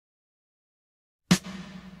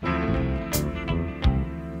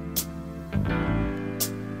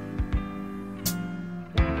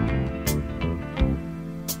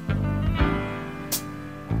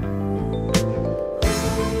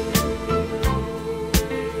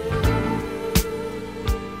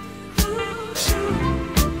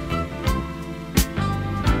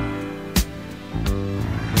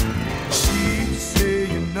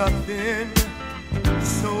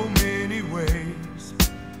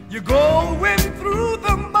You're going through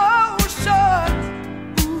the motions,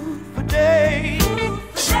 ooh, for days,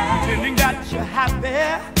 pretending that you're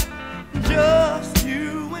happy, just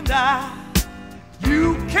you and I.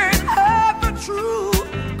 You can't have the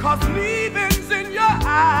truth, 'cause leaving's in your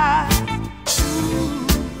eyes. Ooh.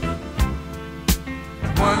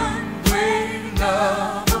 One-way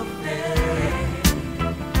love affair,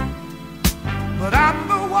 but I'm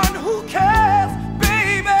the one who cares,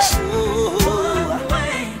 baby. Ooh.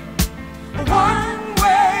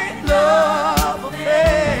 One-way love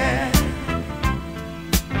affair,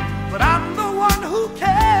 but I'm the one who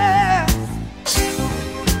cares.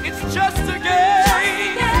 It's just a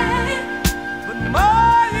game, but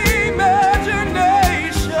my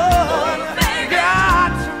imagination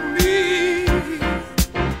got to me.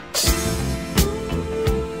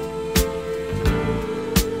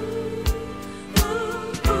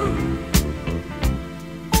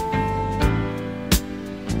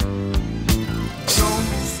 Don't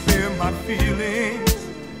spare my feelings,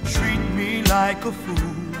 treat me like a fool.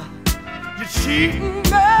 You're cheating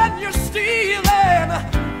and you're stealing,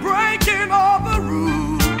 breaking all the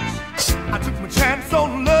rules. I took my chance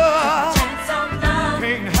on love,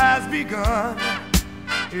 pain has begun.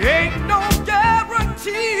 Ain't no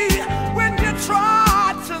guarantee when you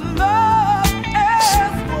try to love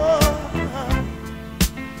as one.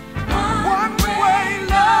 One-way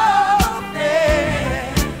love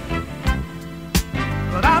affair,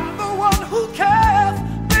 but I'm the one who cares,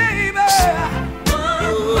 baby.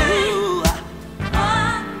 Ooh.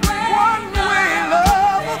 One-way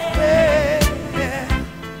love affair,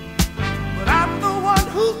 but I'm the one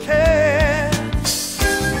who cares.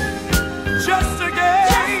 Just a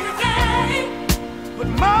game, but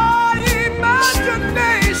my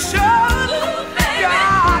imagination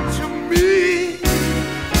got to me.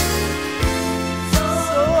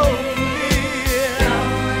 So near.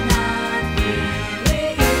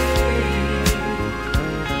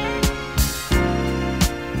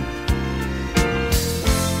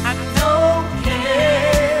 I don't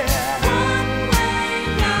care. One-way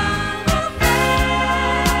love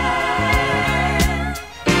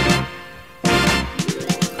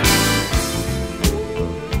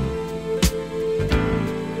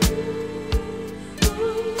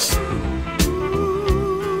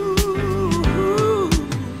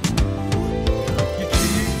You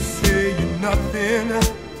keep saying nothing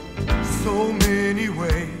so many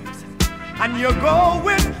ways, and you're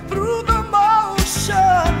going through the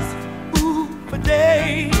motions, ooh, for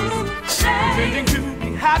days, pretending to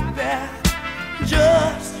be happy,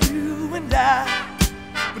 just you and I.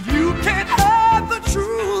 But you can't have the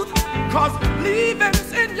truth, 'cause leaving